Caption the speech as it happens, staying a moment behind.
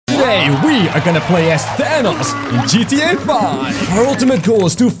Today, we are gonna play as Thanos in GTA 5. Our ultimate goal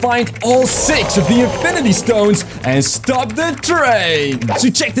is to find all 6 of the Infinity Stones and stop the train. So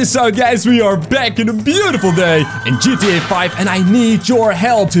check this out, guys. We are back in a beautiful day in GTA 5, and I need your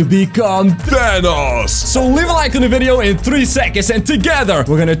help to become Thanos. So leave a like on the video in 3 seconds, and together,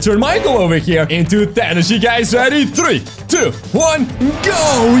 we're gonna turn Michael over here into Thanos. You guys ready? 3, 2, 1,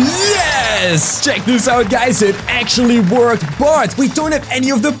 go! Yes! Check this out, guys. It actually worked, but we don't have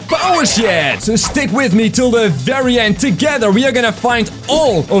any of the powers yet. So stick with me till the very end. Together, we are gonna find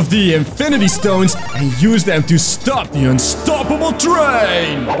all of the Infinity Stones and use them to stop the unstoppable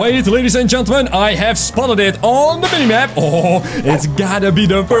train. Wait, ladies and gentlemen, I have spotted it on the minimap. Oh, it's gotta be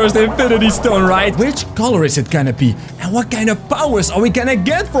the first Infinity Stone, right? Which color is it gonna be? And what kind of powers are we gonna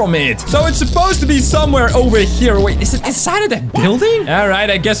get from it? So it's supposed to be somewhere over here. Wait, is it inside of that building? All right,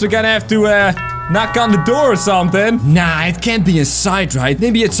 I guess we're gonna have to knock on the door or something. Nah, it can't be inside, right?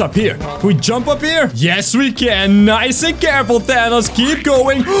 Maybe it's up here. Can we jump up here? Yes, we can. Nice and careful, Thanos. Keep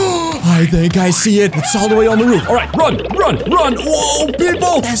going. I think I see it. It's all the way on the roof. All right, run, run, run. Whoa,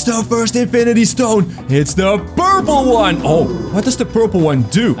 people. That's the first Infinity Stone. It's the purple one. Oh, what does the purple one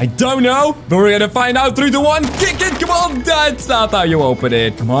do? I don't know, but we're gonna find out. 3, 2, 1. Kick it. Come on. That's not how you open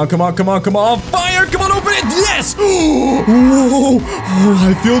it. Come on, come on, come on, come on. Fire. Come on, open it. Yes. Whoa. Oh,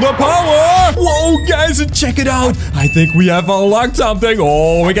 I feel the power. Whoa, guys, check it out. I think we have unlocked something.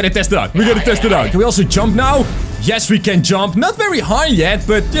 Oh, we gotta test it out. We gotta test it out. Can we also jump now? Yes, we can jump. Not very high yet,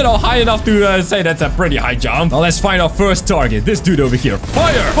 but, you know, high enough to say that's a pretty high jump. Now, let's find our first target. This dude over here.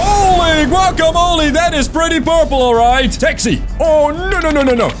 Fire! Holy guacamole! That is pretty purple, all right. Taxi. Oh, no, no, no,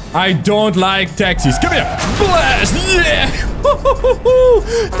 no, no. I don't like taxis. Come here. Blast! Yeah!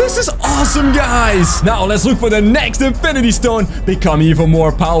 This is awesome, guys. Now, let's look for the next Infinity Stone. Become even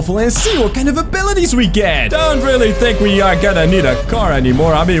more powerful and see what kind of abilities we get. Don't really think we are gonna need a car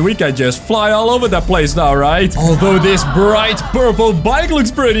anymore. I mean, we can just fly all over the place now, right? Although this bright purple bike looks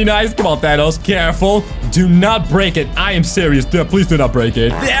pretty nice. Come on, Thanos. Careful. Do not break it. I am serious. Please do not break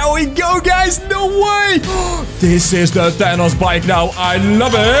it. There we go, guys. No way. This is the Thanos bike now. I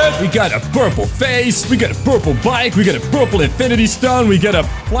love it. We got a purple face. We got a purple bike. We got a purple Infinity Stone. We got a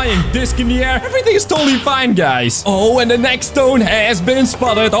flying disc in the air. Everything is totally fine, guys. Oh, and the next stone has been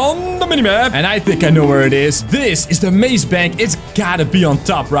spotted on the minimap. And I think I know where it is. This is the maze bank. It's gotta be on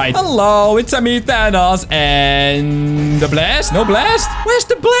top, right? Hello, it's me, Thanos. And the blast? No blast? Where's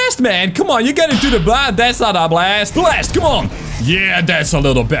the blast, man? Come on, you get into the blast. That's not a blast. Blast, come on. Yeah, that's a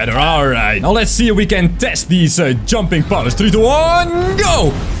little better. All right. Now let's see if we can test these jumping powers. 3, 2, 1,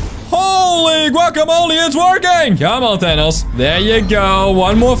 go. Holy guacamole, it's working! Come on, Thanos. There you go.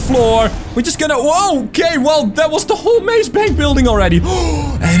 One more floor. We're just gonna... Whoa, okay, well, that was the whole maze bank building already.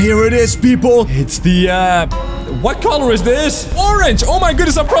 And here it is, people. It's the, what color is this? Orange. Oh my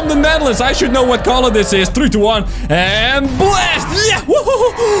goodness, I'm from the Netherlands. I should know what color this is. 3, 2, 1, and blast! Yeah!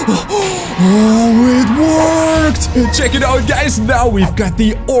 Oh, it worked! Check it out, guys. Now we've got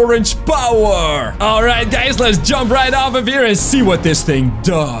the orange power. All right, guys, let's jump right off of here and see what this thing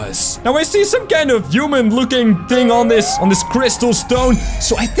does. Now I see some kind of human-looking thing on this crystal stone,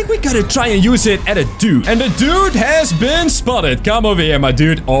 so I think we gotta try and use it at a dude. And the dude has been spotted. Come over here, my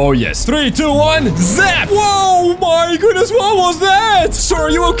dude. Oh yes. 3, 2, 1, zap! Whoa, my goodness, what was that? Sir, are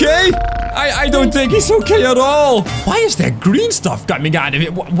you okay? I don't think he's okay at all. Why is that green stuff coming out of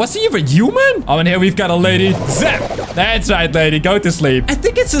it? Was he even human? Oh, and here we've got a lady. Zap! That's right, lady. Go to sleep. I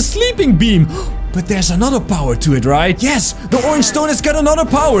think it's a sleeping beam. But there's another power to it, right? Yes, the orange stone has got another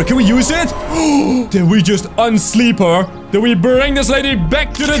power. Can we use it? Did we just unsleep her? Did we bring this lady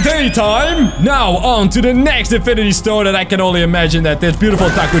back to the daytime? Now, on to the next Infinity Stone, and I can only imagine that this beautiful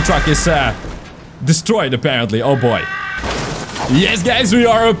taco truck is destroyed, apparently. Oh, boy. Yes, guys, we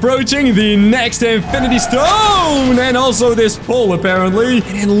are approaching the next Infinity Stone! And also this pole, apparently.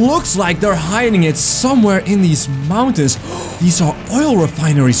 And it looks like they're hiding it somewhere in these mountains. These are oil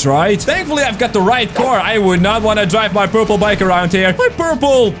refineries, right? Thankfully, I've got the right car. I would not want to drive my purple bike around here. My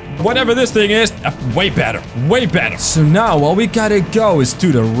purple, whatever this thing is, way better. Way better. So now, all we gotta go is to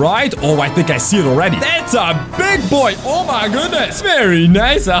the right. Oh, I think I see it already. That's a big boy. Oh, my goodness. Very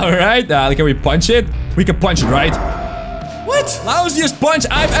nice. All right. Can we punch it? We can punch it, right? What? Lousiest punch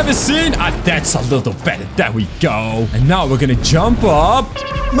I've ever seen. That's a little better. There we go. And now we're gonna jump up.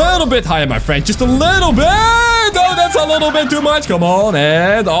 A little bit higher, my friend. Just a little bit. What? Oh, that's a little bit too much. Come on,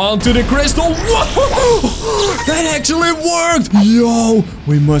 and on to the crystal. Whoa! That actually worked. Yo,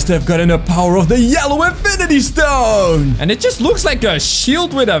 we must have gotten the power of the yellow Infinity Stone. And it just looks like a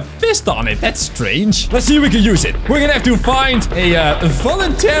shield with a fist on it. That's strange. Let's see if we can use it. We're gonna have to find a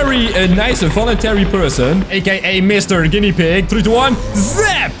voluntary person, aka Mr. Guinea Pig. 3, 2, 1,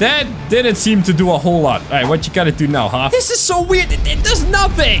 zap! That didn't seem to do a whole lot. All right, what you gotta do now, huh? This is so weird. It does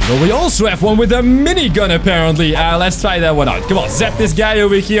nothing. But we also have one with a minigun, apparently. Let's try that one out. Come on, zap this guy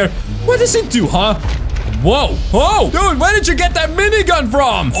over here. What does it do, huh? Whoa! Oh! Dude, where did you get that minigun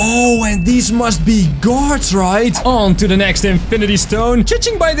from? Oh, and these must be guards, right? On to the next Infinity Stone.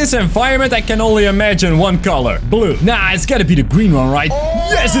 Judging by this environment, I can only imagine one color. Blue. Nah, it's gotta be the green one, right?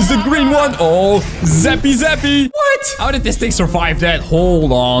 Yes, it's the green one. Oh, zappy zappy. What? How did this thing survive that?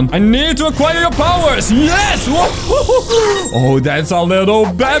 Hold on. I need to acquire your powers. Yes! Oh, that's a little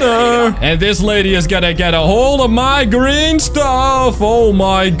better. And this lady is gonna get a hold of my green stuff. Oh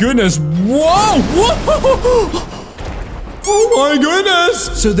my goodness. Whoa! Whoa! Oh my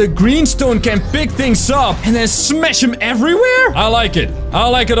goodness! So the green stone can pick things up and then smash them everywhere? I like it. I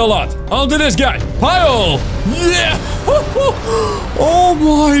like it a lot. On to this guy. Pile! Yeah! Oh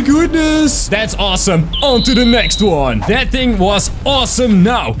my goodness! That's awesome. On to the next one. That thing was awesome.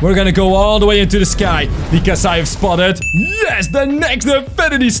 Now, we're gonna go all the way into the sky because I've spotted, yes, the next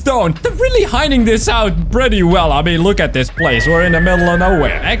Infinity Stone. They're really hiding this out pretty well. I mean, look at this place. We're in the middle of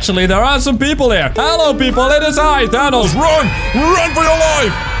nowhere. Actually, there are some people here. Hello, people. It is I, Thanos. Run! Run for your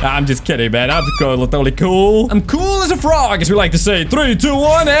life! I'm just kidding, man. I'm totally cool. I'm cool as a frog, as we like to say. 3, 2,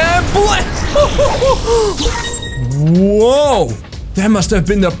 1, and blast! Whoa! That must have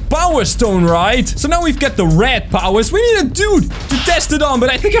been the power stone, right? So now we've got the red powers. We need a dude to test it on, but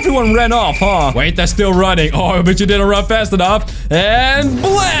I think everyone ran off, huh? Wait, they're still running. Oh, but you didn't run fast enough. And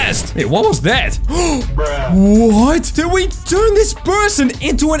blast! Hey, what was that? What? Did we turn this person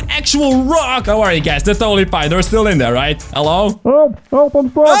into an actual rock? How are you guys? They're totally fine. They're still in there, right? Hello? Help, I'm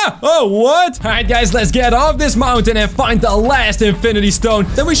stuck. Ah, oh, what? All right, guys, let's get off this mountain and find the last Infinity Stone.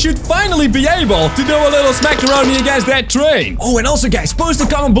 Then we should finally be able to do a little smack around me against that train. Oh, and also, guys, post a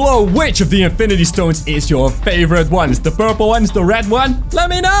comment below which of the Infinity Stones is your favorite one. Is the purple one? Is the red one? Let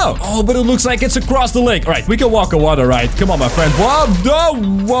me know. Oh, but it looks like it's across the lake. All right, we can walk on water, right? Come on, my friend.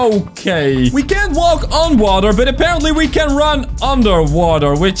 Whoa, okay. We can't walk on water, but apparently we can run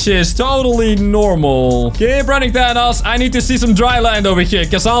underwater, which is totally normal. Keep running, Thanos. I need to see some dry land over here,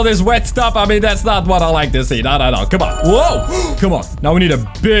 because all this wet stuff, I mean, that's not what I like to see. No. Come on. Whoa. Come on. Now we need a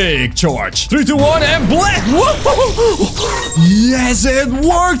big charge. 3, 2, 1, and blast. Whoa. Yes, it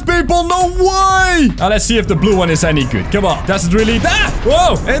worked, people. No way. Now let's see if the blue one is any good. Come on. Does it really?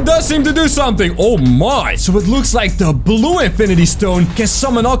 Whoa. It does seem to do something. Oh my. So it looks like the blue Infinity Stone can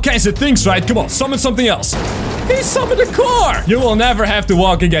summon all kinds of things, right? Come on. Summon something else. He summoned a car. You will never have to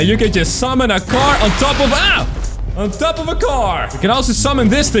walk again. You can just summon a car on top of... on top of a car. We can also summon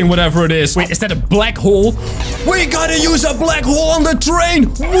this thing, whatever it is. Wait, is that a black hole? We gotta use a black hole on the train.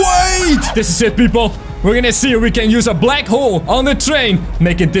 Wait. This is it, people. We're gonna see if we can use a black hole on the train.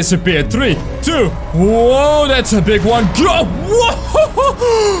 Make it disappear. 3, 2. Whoa, that's a big one. Go. Whoa.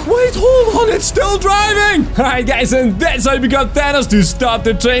 Wait, hold on. It's still driving. All right, guys, and that's how we got Thanos to stop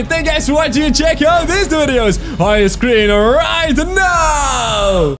the train. Thank you guys for watching. Check out these videos on your screen right now.